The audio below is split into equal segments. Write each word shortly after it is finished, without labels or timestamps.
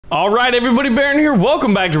Alright everybody, Baron here.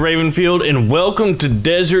 Welcome back to Ravenfield and welcome to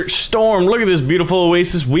Desert Storm. Look at this beautiful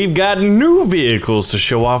oasis. We've got new vehicles to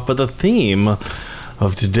show off, but the theme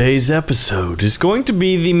of today's episode is going to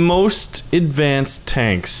be the most advanced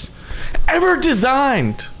tanks ever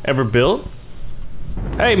designed. Ever built?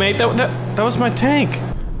 Hey mate, that was my tank.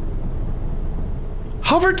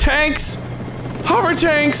 Hover tanks,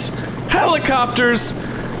 helicopters,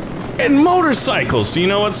 and motorcycles. You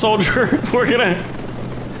know what, soldier? We're gonna...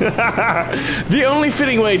 The only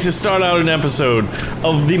fitting way to start out an episode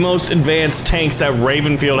of the most advanced tanks that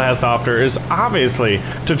Ravenfield has to offer is obviously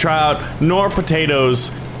to try out Nor Potato's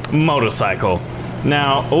motorcycle.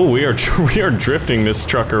 Now, oh, we are drifting this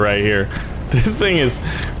trucker right here. This thing is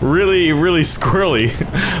really squirrely,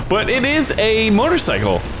 but it is a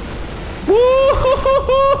motorcycle. Woo!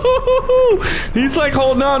 He's like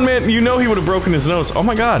holding on, man. You know he would have broken his nose. Oh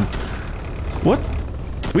my god. What?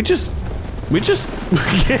 We just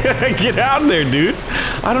get out of there, dude.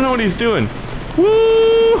 I don't know what he's doing.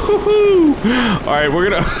 Woo! All right, we're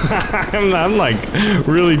gonna. I'm like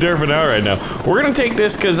really derping out right now. We're gonna take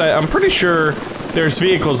this because I'm pretty sure there's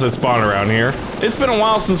vehicles that spawn around here. It's been a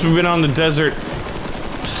while since we've been on the Desert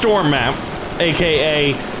Storm map,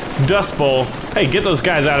 aka Dust Bowl. Hey, get those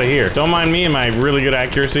guys out of here. Don't mind me and my really good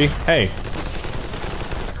accuracy. Hey.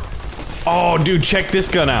 Oh, dude, check this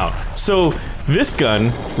gun out. So. This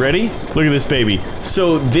gun, ready? Look at this baby.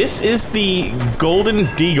 So this is the Golden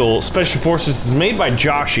Deagle Special Forces. It's made by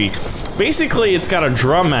Joshi. Basically, it's got a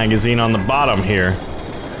drum magazine on the bottom here.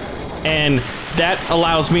 And that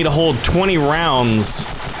allows me to hold 20 rounds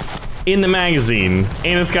in the magazine.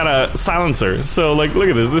 And it's got a silencer. So, like, look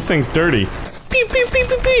at this. This thing's dirty. Pew, pew, pew,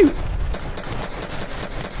 pew, pew.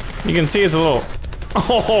 You can see it's a little...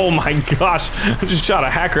 Oh my gosh, I just shot a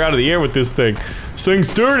hacker out of the air with this thing. This thing's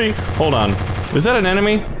dirty. Hold on. Is that an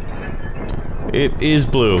enemy? It is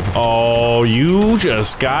blue. Oh, you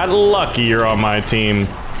just got lucky you're on my team.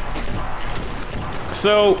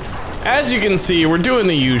 So, as you can see, we're doing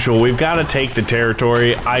the usual. We've got to take the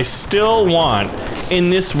territory. I still want, in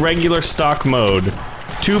this regular stock mode,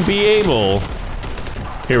 to be able...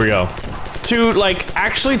 Here we go. To, like,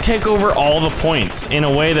 actually take over all the points in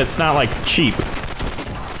a way that's not, like, cheap.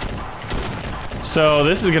 So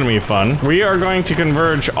this is gonna be fun. We are going to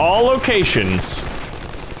converge all locations.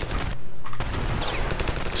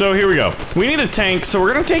 So here we go. We need a tank, so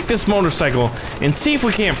we're gonna take this motorcycle and see if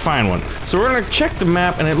we can't find one. So we're gonna check the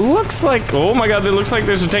map, and it looks like, oh my god, it looks like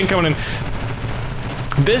there's a tank coming in.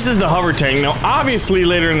 This is the hover tank. Now, obviously,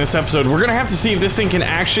 later in this episode, we're gonna have to see if this thing can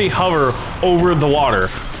actually hover over the water.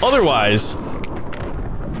 Otherwise,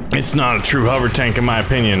 it's not a true hover tank, in my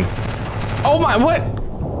opinion. Oh my, what?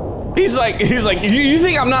 He's like, you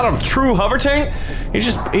think I'm not a true hover tank?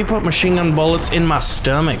 He put machine gun bullets in my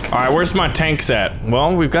stomach. All right, where's my tanks at?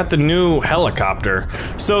 Well, we've got the new helicopter.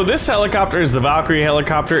 So this helicopter is the Valkyrie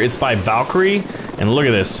helicopter. It's by Valkyrie, and look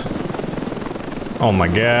at this. Oh my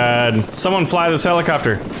god. Someone fly this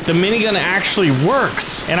helicopter. The minigun actually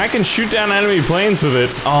works, and I can shoot down enemy planes with it.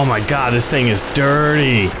 Oh my god, this thing is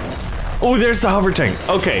dirty. Oh, there's the hover tank.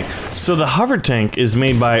 Okay, so the hover tank is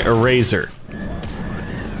made by Eraser.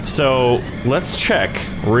 So let's check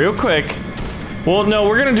real quick. Well, no,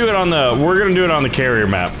 we're gonna do it on the carrier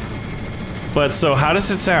map. But so how does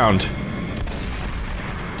it sound?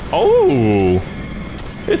 Oh,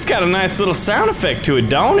 it's got a nice little sound effect to it,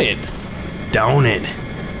 don't it? Don't it?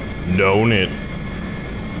 Don't it?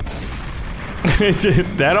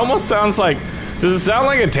 That almost sounds like. Does it sound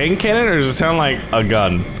like a tank cannon or does it sound like a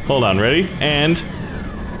gun? Hold on, ready? And.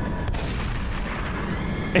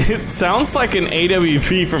 It sounds like an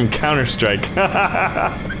AWP from Counter-Strike.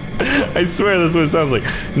 I swear that's what it sounds like.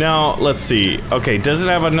 Now, let's see. Okay, does it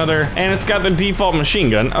have another... And it's got the default machine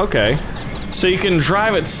gun. Okay. So you can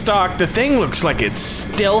drive it stock. The thing looks like it's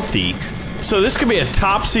stealthy. So this could be a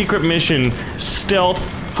top secret mission stealth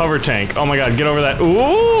hover tank. Oh my god, get over that.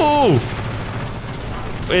 Ooh!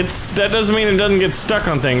 That doesn't mean it doesn't get stuck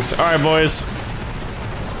on things. Alright, boys.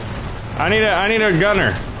 I need a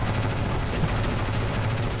gunner.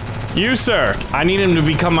 You, sir. I need him to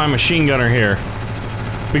become my machine gunner here.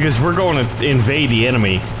 Because we're going to invade the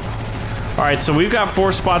enemy. Alright, so we've got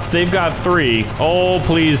 4 spots, they've got 3. Oh,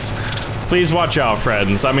 please. Please watch out,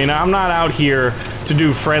 friends. I mean, I'm not out here to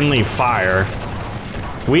do friendly fire.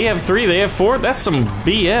 We have 3, they have 4? That's some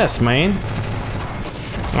BS, man.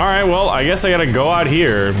 Alright, well, I guess I gotta go out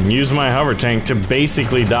here and use my hover tank to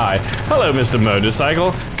basically die. Hello, Mr.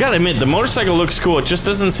 Motorcycle. Gotta admit, the motorcycle looks cool, it just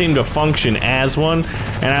doesn't seem to function as one.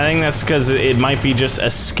 And I think that's because it might be just a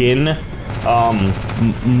skin,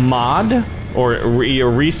 mod? Or a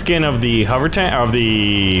reskin of the hover tank, of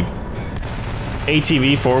the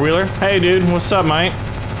ATV four-wheeler. Hey, dude, what's up, mate?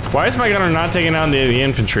 Why is my gunner not taking out the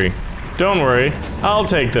infantry? Don't worry, I'll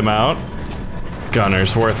take them out.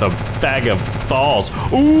 Gunner's worth a bag of balls.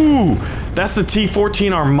 Ooh, that's the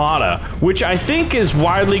T-14 Armada, which I think is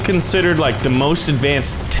widely considered like the most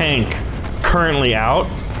advanced tank currently out.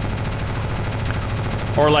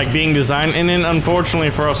 Or like being designed, and then unfortunately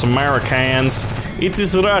for us Americans, it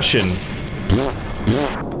is Russian.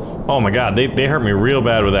 Oh my god, they hurt me real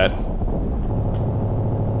bad with that.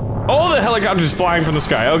 Oh, the helicopter's flying from the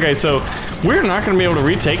sky. Okay, so we're not gonna be able to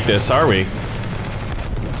retake this, are we?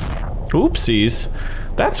 Oopsies.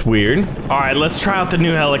 That's weird. Alright, let's try out the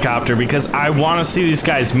new helicopter because I want to see these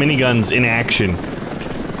guys' miniguns in action.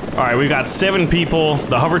 Alright, we got 7 people.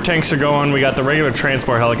 The hover tanks are going. We got the regular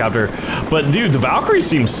transport helicopter. But dude, the Valkyrie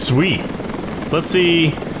seems sweet. Let's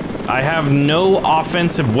see. I have no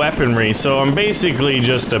offensive weaponry, so I'm basically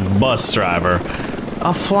just a bus driver.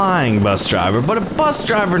 A flying bus driver, but a bus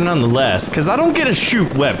driver nonetheless, because I don't get to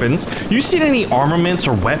shoot weapons. You seen any armaments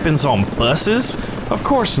or weapons on buses? Of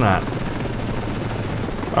course not.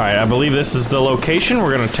 Alright, I believe this is the location.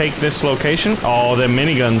 We're gonna take this location. Oh, them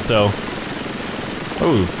miniguns, though.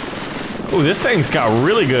 Ooh. Ooh, this thing's got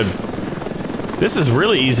really good... This is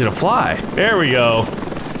really easy to fly. There we go.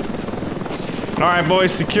 Alright,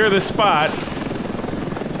 boys, secure this spot.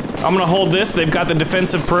 I'm gonna hold this. They've got the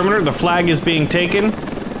defensive perimeter. The flag is being taken.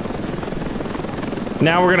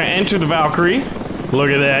 Now we're gonna enter the Valkyrie.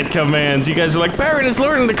 Look at that, commands. You guys are like, Baron is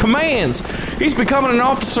learning the commands. He's becoming an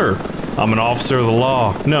officer. I'm an officer of the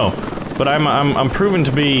law. No, but I'm proven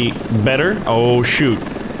to be better. Oh, shoot.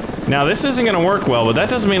 Now, this isn't gonna work well, but that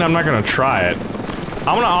doesn't mean I'm not gonna try it.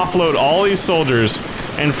 I'm gonna offload all these soldiers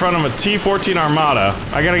in front of a T-14 Armada.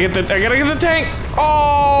 I gotta get the tank.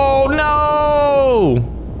 Oh,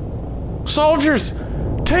 no! Soldiers,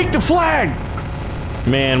 take the flag!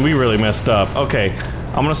 Man, we really messed up. Okay,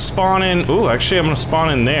 I'm gonna spawn in. Ooh, actually, I'm gonna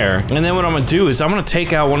spawn in there. And then what I'm gonna do is I'm gonna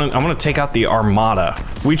take out I'm gonna take out the Armada.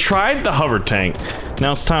 We tried the hover tank.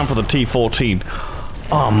 Now it's time for the T-14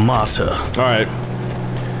 Armada. All right.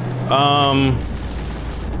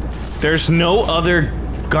 There's no other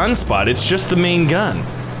gun spot. It's just the main gun.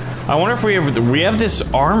 I wonder if we have this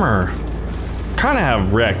armor. Kind of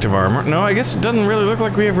have reactive armor. No, I guess it doesn't really look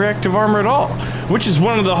like we have reactive armor at all, which is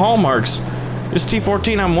one of the hallmarks. This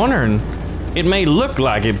T-14, I'm wondering, it may look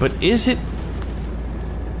like it, but is it?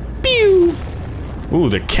 Pew! Ooh,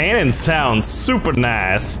 the cannon sounds super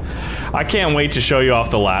nice. I can't wait to show you off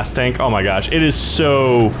the last tank. Oh my gosh, it is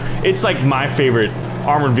so... It's like my favorite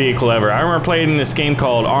armored vehicle ever. I remember playing this game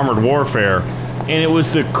called Armored Warfare, and it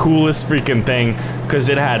was the coolest freaking thing, because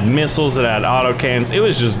it had missiles, it had autocannons, it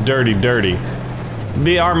was just dirty, dirty.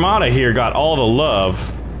 The Armada here got all the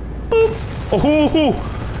love. Boop!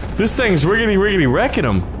 Oh, this thing's riggedy wrecking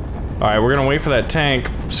them. Alright, we're gonna wait for that tank.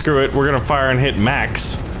 Screw it, we're gonna fire and hit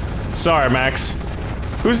Max. Sorry, Max.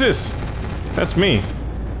 Who's this? That's me.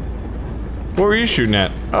 What were you shooting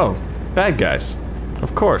at? Oh, bad guys.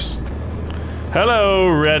 Of course. Hello,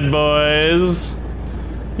 red boys.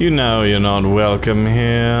 You know you're not welcome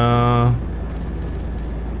here.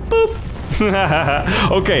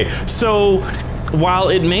 Boop. Okay, so while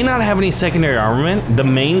it may not have any secondary armament, the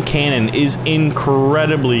main cannon is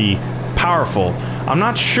incredibly powerful. I'm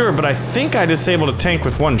not sure, but I think I disabled a tank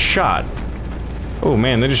with one shot. Oh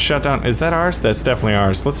man, they just shut down. Is that ours? That's definitely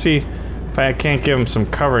ours. Let's see if I can't give them some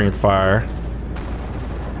covering fire.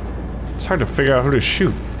 It's hard to figure out who to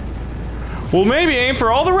shoot. Well, maybe aim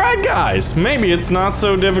for all the red guys. Maybe it's not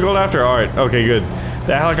so difficult after. All right, okay, good.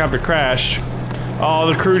 That helicopter crashed.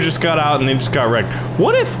 Oh, the crew just got out and they just got wrecked.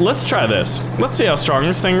 What if, let's try this. Let's see how strong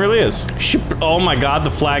this thing really is. Oh my god,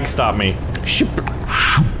 the flag stopped me.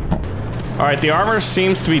 Alright, the armor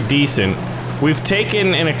seems to be decent. We've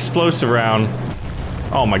taken an explosive round.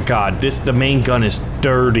 Oh my god, the main gun is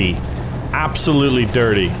dirty. Absolutely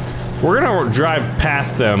dirty. We're gonna drive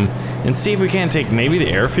past them and see if we can't take maybe the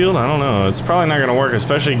airfield? I don't know. It's probably not gonna work,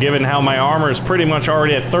 especially given how my armor is pretty much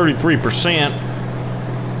already at 33%.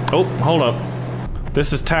 Oh, hold up.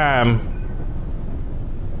 This is time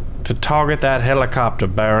to target that helicopter,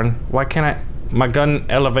 Baron. Why can't I? My gun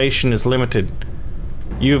elevation is limited.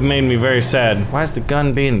 You've made me very sad. Why is the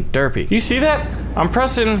gun being derpy? You see that? I'm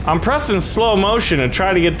pressing slow motion to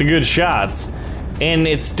try to get the good shots, and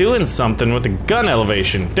it's doing something with the gun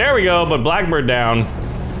elevation. There we go, but Blackbird down.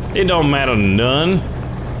 It don't matter none.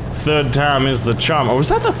 Third time is the charm. Or was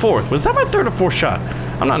that the fourth? Was that my third or fourth shot?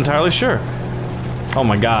 I'm not entirely sure. Oh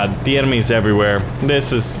my god, the enemy's everywhere.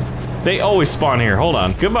 They always spawn here. Hold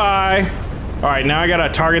on. Goodbye. Alright, now I gotta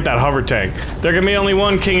target that hover tank. There can be only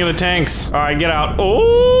one king of the tanks. Alright, get out.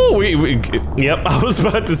 Oh, yep, I was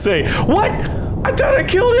about to say. What? I thought I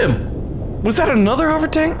killed him. Was that another hover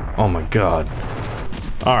tank? Oh my god.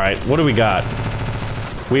 Alright, what do we got?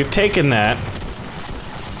 We've taken that.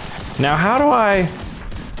 Now how do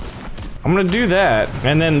I'm gonna do that,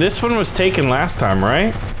 and then this one was taken last time,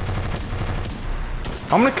 right?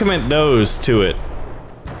 I'm gonna commit those to it.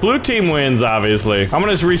 Blue team wins, obviously. I'm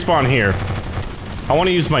gonna just respawn here. I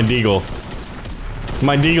wanna use my deagle.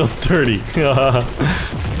 My deagle's dirty.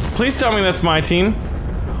 Please tell me that's my team.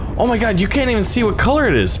 Oh my god, you can't even see what color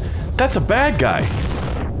it is. That's a bad guy.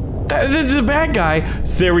 This is a bad guy.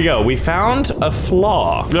 So there we go. We found a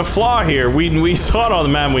flaw. The flaw here, we saw it on the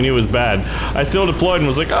map, we knew it was bad. I still deployed and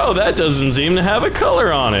was like, oh, that doesn't seem to have a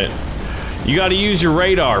color on it. You gotta use your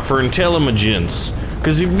radar for intelligence.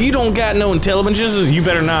 Because if you don't got no intelligence, you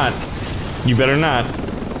better not. You better not.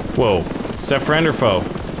 Whoa. Is that friend or foe?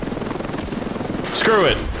 Screw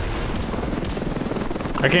it.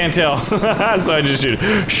 I can't tell. So I just shoot.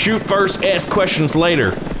 Shoot first, ask questions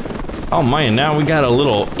later. Oh man, now we got a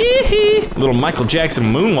little Michael Jackson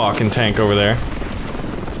moonwalking tank over there.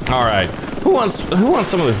 Alright. Who wants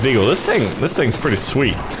some of this deagle? This thing's pretty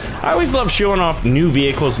sweet. I always love showing off new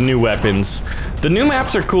vehicles, new weapons. The new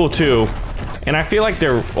maps are cool too. And I feel like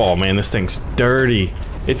they're, oh man, this thing's dirty.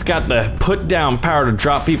 It's got the put down power to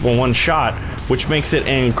drop people in one shot, which makes it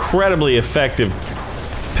an incredibly effective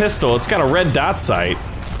pistol. It's got a red dot sight.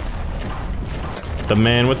 The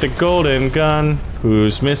man with the golden gun,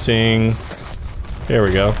 who's missing. There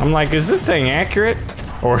we go. I'm like, is this thing accurate?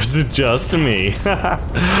 Or is it just me?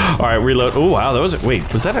 Alright, reload. Oh wow, that was it.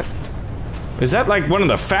 Wait, was that a... Is that like one of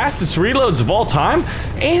the fastest reloads of all time?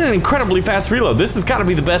 And an incredibly fast reload. This has got to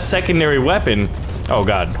be the best secondary weapon. Oh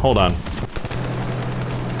god, hold on.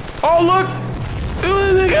 Oh look!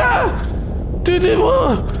 Dude,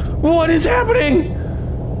 what is happening?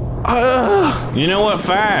 You know what,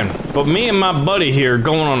 fine. But me and my buddy here are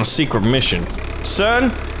going on a secret mission.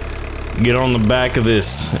 Son, get on the back of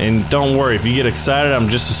this. And don't worry, if you get excited, I'm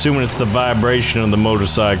just assuming it's the vibration of the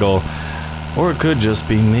motorcycle. Or it could just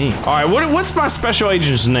be me. Alright, what's my special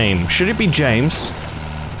agent's name? Should it be James?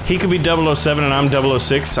 He could be 007 and I'm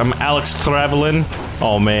 006. I'm Alex Trevelyan.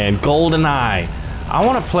 Oh man, GoldenEye. I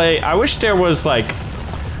want to play, I wish there was like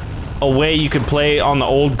a way you could play on the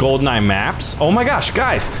old GoldenEye maps. Oh my gosh,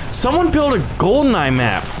 guys, someone built a GoldenEye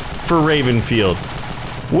map for Ravenfield.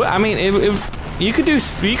 Well, I mean, you could do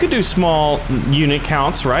small unit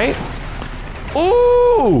counts, right?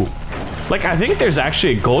 Ooh! Like, I think there's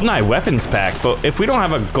actually a GoldenEye weapons pack, but if we don't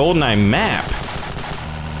have a GoldenEye map...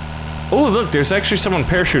 Oh, look, there's actually someone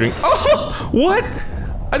parachuting. Oh, what?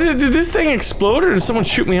 Did this thing explode or did someone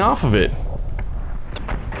shoot me off of it?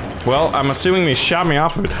 Well, I'm assuming they shot me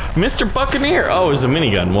off of it. Mr. Buccaneer! Oh, it was a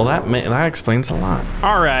minigun. Well, that explains a lot.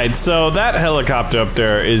 Alright, so that helicopter up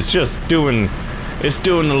there is just doing... It's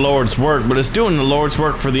doing the Lord's work, but it's doing the Lord's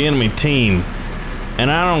work for the enemy team. And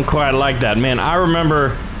I don't quite like that. Man, I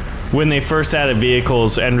remember... when they first added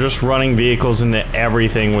vehicles and just running vehicles into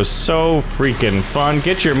everything was so freaking fun.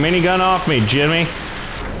 Get your minigun off me, Jimmy.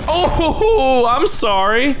 Oh, I'm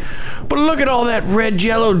sorry. But look at all that red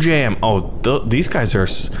jello jam. Oh, these guys are,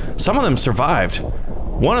 some of them survived.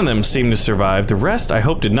 One of them seemed to survive. The rest, I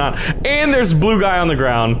hope, did not. And there's a blue guy on the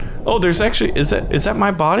ground. Oh, there's actually, is that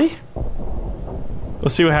my body?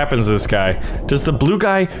 Let's see what happens to this guy. Does the blue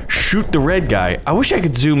guy shoot the red guy? I wish I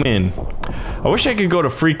could zoom in. I wish I could go to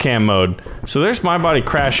free cam mode. So there's my body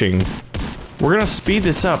crashing. We're gonna speed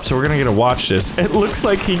this up, so we're gonna get to watch this. It looks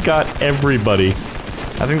like he got everybody.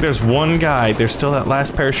 I think there's one guy. There's still that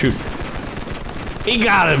last parachute. He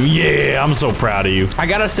got him! Yeah, I'm so proud of you. I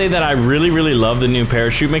gotta say that I really, really love the new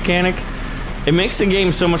parachute mechanic. It makes the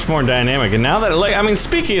game so much more dynamic. And now that, like, I mean,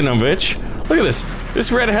 speaking of which, look at this.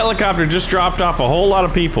 This red helicopter just dropped off a whole lot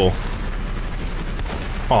of people.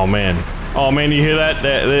 Oh man. Oh man, you hear that?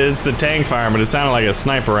 It's the tank fire, but it sounded like a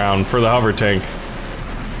sniper round for the hover tank.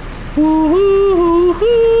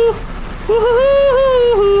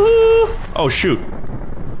 Oh shoot.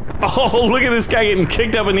 Oh, look at this guy getting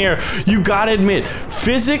kicked up in the air. You gotta admit,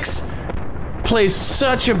 physics plays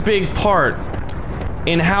such a big part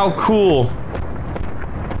in how cool...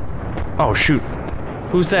 Oh shoot.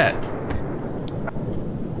 Who's that?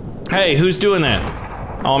 Hey, who's doing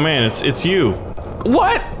that? Oh man, it's you.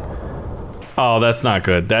 What? Oh, that's not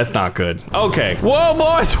good. That's not good. Okay. Whoa,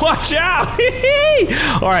 boys, watch out!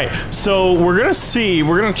 Alright, so we're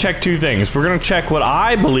gonna check two things. We're gonna check what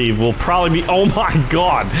I believe will probably be, oh my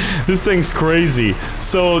god, this thing's crazy.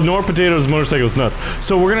 So, Nor Potatoes Motorcycles Nuts.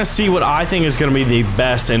 So we're gonna see what I think is gonna be the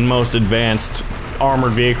best and most advanced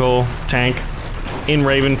armored vehicle, tank, in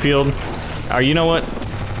Ravenfield. You know what?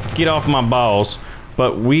 Get off my balls.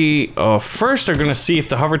 But we first are gonna see if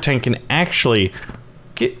the hover tank can actually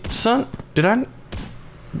get... Son, we're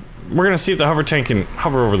gonna see if the hover tank can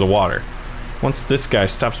hover over the water. Once this guy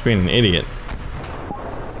stops being an idiot.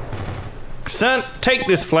 Son, take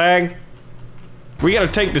this flag. We gotta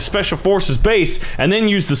take the Special Forces base and then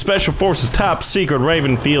use the Special Forces top secret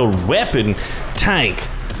Ravenfield weapon tank.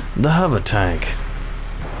 The hover tank.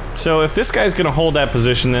 So if this guy's gonna hold that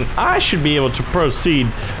position, then I should be able to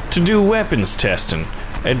proceed to do weapons testing.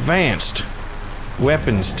 Advanced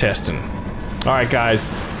weapons testing. Alright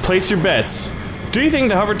guys, place your bets. Do you think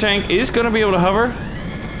the hover tank is gonna be able to hover?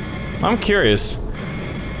 I'm curious.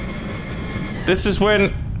 This is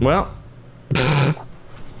when, well...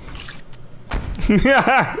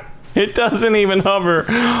 It doesn't even hover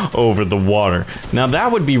over the water. Now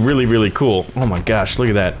that would be really, really cool. Oh my gosh, look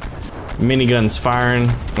at that. Miniguns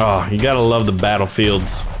firing. Oh, you gotta love the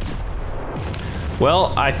battlefields.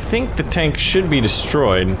 Well, I think the tank should be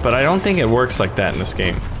destroyed, but I don't think it works like that in this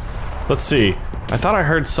game. Let's see. I thought I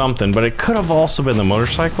heard something, but it could have also been the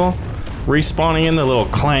motorcycle respawning in, the little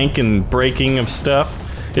clank and breaking of stuff.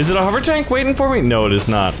 Is it a hover tank waiting for me? No, it is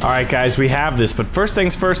not. Alright guys, we have this, but first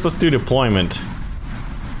things first, let's do deployment.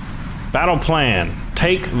 Battle plan.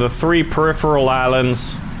 Take the 3 peripheral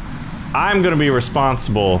islands. I'm gonna be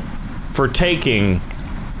responsible for taking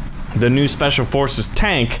the new Special Forces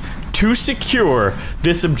tank to secure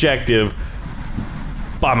this objective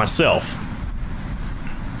by myself.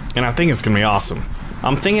 And I think it's gonna be awesome.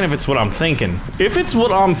 I'm thinking if it's what I'm thinking. If it's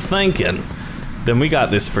what I'm thinking, then we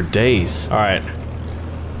got this for days. Alright.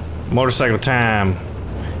 Motorcycle time.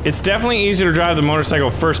 It's definitely easier to drive the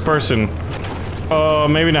motorcycle first person. Oh,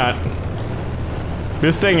 maybe not.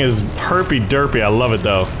 This thing is herpy-derpy. I love it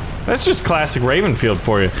though. That's just classic Ravenfield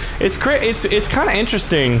for you. It's kind of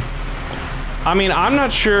interesting. I mean, I'm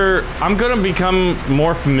not sure. I'm gonna become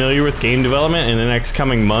more familiar with game development in the next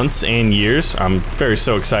coming months and years. I'm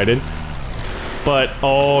so excited. But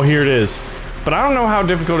oh, here it is. But I don't know how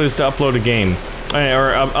difficult it is to upload a game.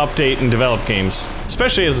 Or update and develop games,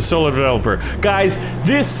 especially as a solo developer. Guys,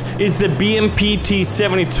 this is the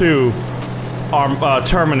BMPT-72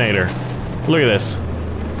 Terminator. Look at this.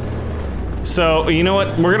 So you know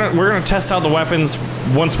what? We're gonna test out the weapons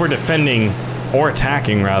once we're defending or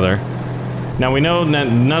attacking, rather. Now we know that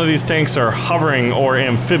none of these tanks are hovering or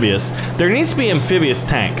amphibious. There needs to be amphibious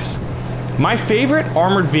tanks. My favorite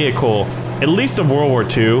armored vehicle, at least of World War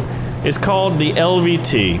II, is called the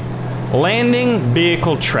LVT. Landing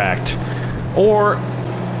Vehicle Tracked, or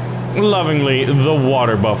lovingly, the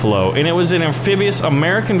Water Buffalo. And it was an amphibious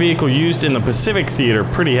American vehicle used in the Pacific Theater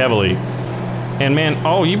pretty heavily. And man,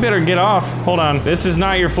 oh, you better get off. Hold on, this is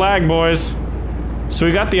not your flag, boys. So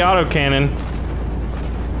we got the autocannon.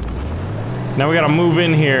 Now we gotta move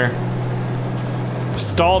in here.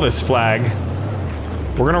 Stall this flag.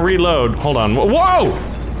 We're gonna reload. Hold on, whoa!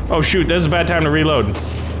 Oh shoot, this is a bad time to reload.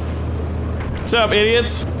 What's up,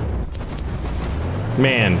 idiots?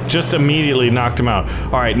 Man, just immediately knocked him out.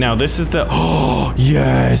 Alright, now this is the... Oh,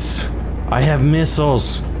 yes! I have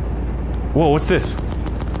missiles. Whoa, what's this?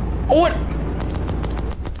 Oh, what?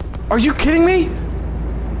 Are you kidding me?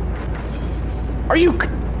 Are you...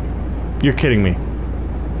 You're kidding me.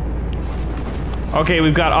 Okay,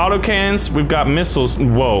 we've got autocannons, we've got missiles.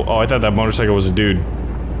 Whoa, oh, I thought that motorcycle was a dude.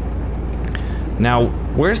 Now,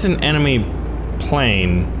 where's an enemy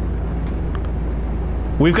plane?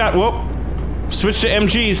 We've got... Whoa! Switch to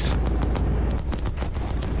MGs.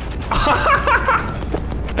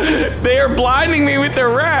 They are blinding me with their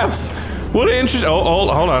rafts. What an interest. Oh,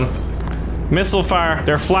 hold on. Missile fire.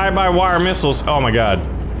 They're fly-by-wire missiles. Oh my god.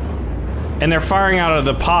 And they're firing out of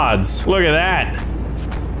the pods. Look at that.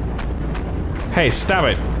 Hey, stop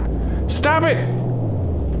it. Stop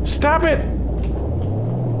it. Stop it.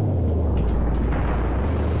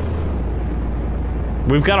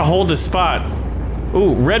 We've got to hold this spot.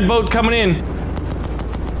 Ooh, red boat coming in.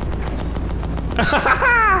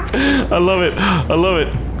 I love it. I love it.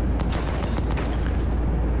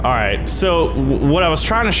 Alright, so what I was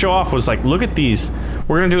trying to show off was like, look at these.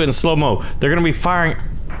 We're gonna do it in slow-mo. They're gonna be firing.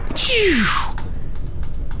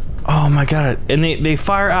 Oh my god. And they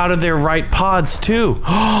fire out of their right pods too.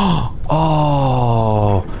 Oh.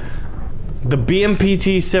 The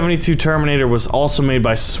BMPT-72 Terminator was also made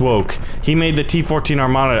by Swoke. He made the T-14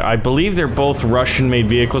 Armada. I believe they're both Russian-made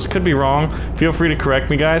vehicles. Could be wrong. Feel free to correct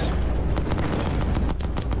me, guys.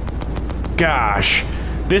 Gosh.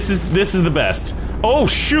 This is the best. Oh,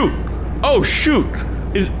 shoot! Oh, shoot!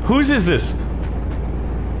 Whose is this?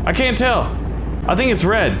 I can't tell. I think it's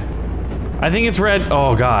red. I think it's red.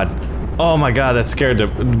 Oh, God. Oh, my God, that scared the...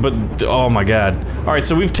 But, oh, my God. Alright,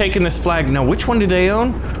 so we've taken this flag. Now, which one do they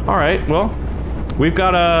own? Alright, well... We've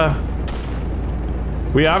gotta...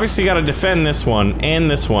 We obviously gotta defend this one,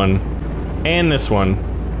 and this one, and this one.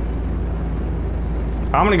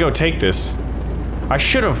 I'm gonna go take this. I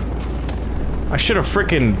should've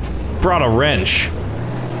frickin' brought a wrench.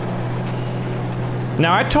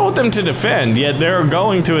 Now, I told them to defend, yet they're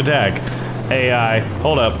going to attack. AI,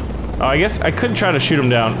 hold up. Oh, I guess I could try to shoot him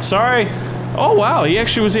down. Sorry. Oh, wow, he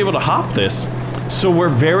actually was able to hop this. So we're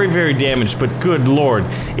very, very damaged, but good lord.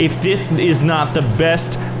 If this is not the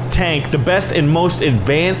best tank, the best and most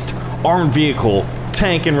advanced armed vehicle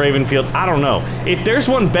tank in Ravenfield, I don't know. If there's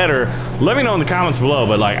one better, let me know in the comments below,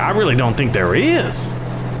 but like, I really don't think there is.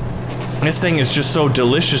 This thing is just so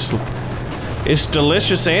delicious. It's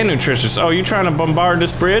delicious and nutritious. Oh, you trying to bombard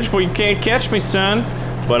this bridge? Well, you can't catch me, son.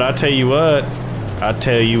 But I tell you what,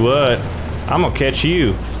 I'm gonna catch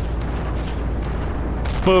you.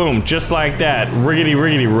 Boom, just like that. Riggedy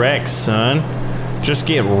riggedy wreck, son. Just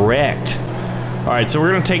get wrecked. Alright, so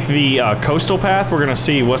we're gonna take the coastal path. We're gonna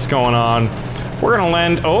see what's going on. We're gonna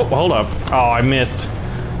land. Oh, hold up. Oh, I missed.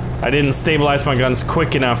 I didn't stabilize my guns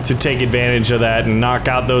quick enough to take advantage of that and knock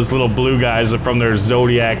out those little blue guys from their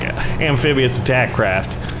Zodiac amphibious attack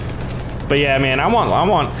craft. But yeah, man,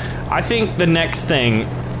 I think the next thing,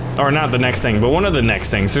 or not the next thing, but one of the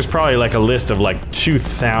next things, there's probably like a list of like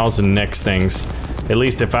 2,000 next things. At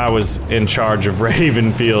least if I was in charge of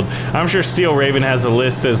Ravenfield. I'm sure Steel Raven has a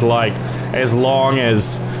list as long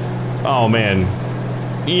as, oh man,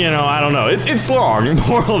 you know, I don't know. It's long,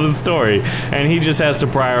 moral of the story, and he just has to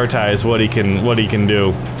prioritize what he can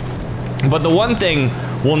do. But the one thing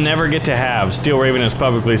we'll never get to have, Steel Raven has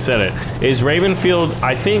publicly said it, is Ravenfield,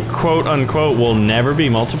 I think, quote unquote, will never be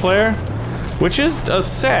multiplayer, which is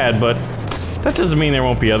sad, but that doesn't mean there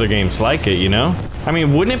won't be other games like it, you know? I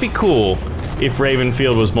mean, wouldn't it be cool if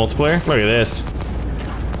Ravenfield was multiplayer? Look at this.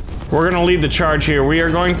 We're gonna lead the charge here. We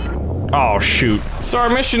are going... Oh, shoot. So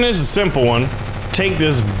our mission is a simple one. Take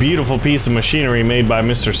this beautiful piece of machinery made by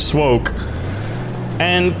Mr. Swoke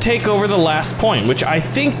and take over the last point, which I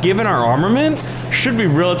think, given our armament, should be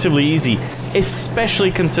relatively easy,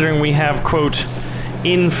 especially considering we have, quote,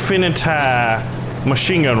 infinita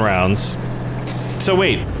machine gun rounds. So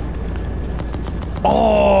wait.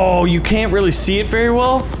 Oh, you can't really see it very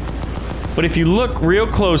well? But if you look real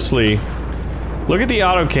closely, look at the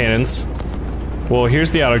autocannons. Well,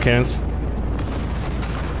 here's the autocannons.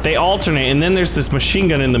 They alternate, and then there's this machine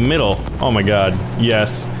gun in the middle. Oh my god,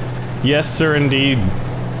 yes. Yes, sir, indeed.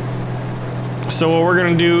 So what we're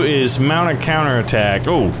gonna do is mount a counterattack.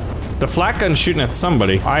 Oh, the flak gun's shooting at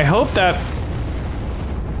somebody. I hope that...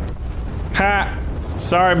 Ha!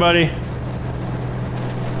 Sorry, buddy.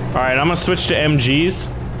 Alright, I'm gonna switch to MGs.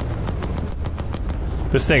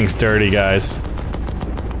 This thing's dirty, guys.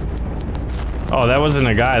 Oh, that wasn't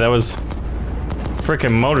a guy, that was...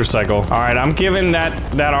 freaking motorcycle. Alright, I'm giving that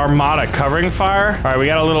armada covering fire. Alright, we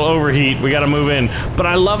got a little overheat. We gotta move in. But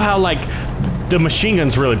I love how, like, the machine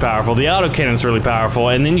gun's really powerful, the autocannon's really powerful,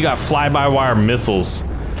 and then you got fly-by-wire missiles.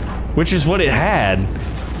 Which is what it had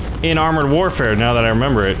in Armored Warfare, now that I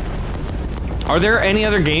remember it. Are there any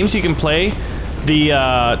other games you can play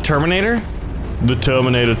the, Terminator? The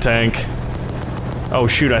Terminator tank. Oh,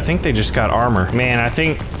 shoot, I think they just got armor. Man, I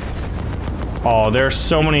think... Oh, there's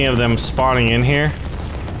so many of them spawning in here.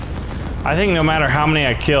 I think no matter how many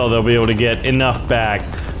I kill, they'll be able to get enough back.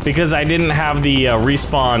 Because I didn't have the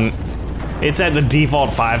respawn. It's at the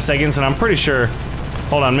default 5 seconds, and I'm pretty sure...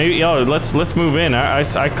 Hold on, maybe... Oh, let's move in.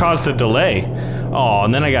 I caused a delay. Oh,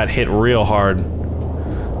 and then I got hit real hard.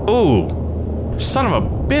 Ooh. Son of a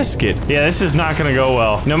biscuit. Yeah, this is not gonna go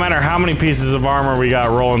well. No matter how many pieces of armor we got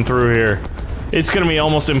rolling through here. It's gonna be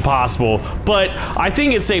almost impossible, but I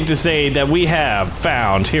think it's safe to say that we have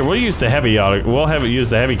found... Here, we'll use the heavy use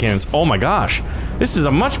the heavy cannons. Oh my gosh, this is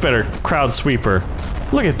a much better crowd sweeper.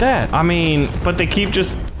 Look at that. I mean, but they keep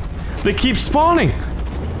spawning.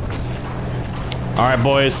 All right,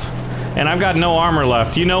 boys, and I've got no armor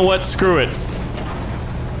left. You know what? Screw it.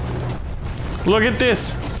 Look at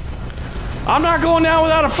this. I'm not going down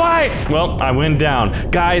without a fight! Well, I went down.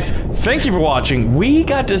 Guys, thank you for watching. We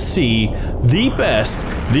got to see the best,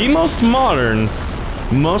 the most modern,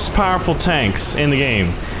 most powerful tanks in the game.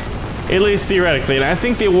 At least theoretically, and I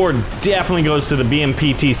think the award definitely goes to the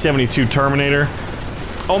BMPT-72 Terminator.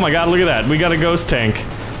 Oh my god, look at that. We got a ghost tank.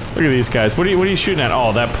 Look at these guys. What are you shooting at?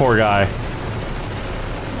 Oh, that poor guy.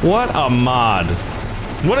 What a mod.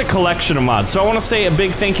 What a collection of mods. So I want to say a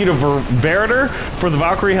big thank you to Veritor for the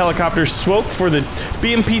Valkyrie helicopter, Swoke for the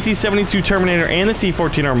BMPT-72 Terminator and the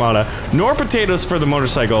T-14 Armada, Nor Potatoes for the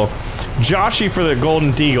motorcycle, Joshy for the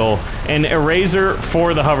Golden Deagle, and Eraser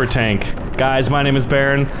for the hover tank. Guys, my name is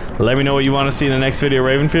Baron. Let me know what you want to see in the next video,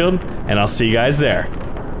 Ravenfield, and I'll see you guys there.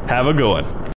 Have a good one.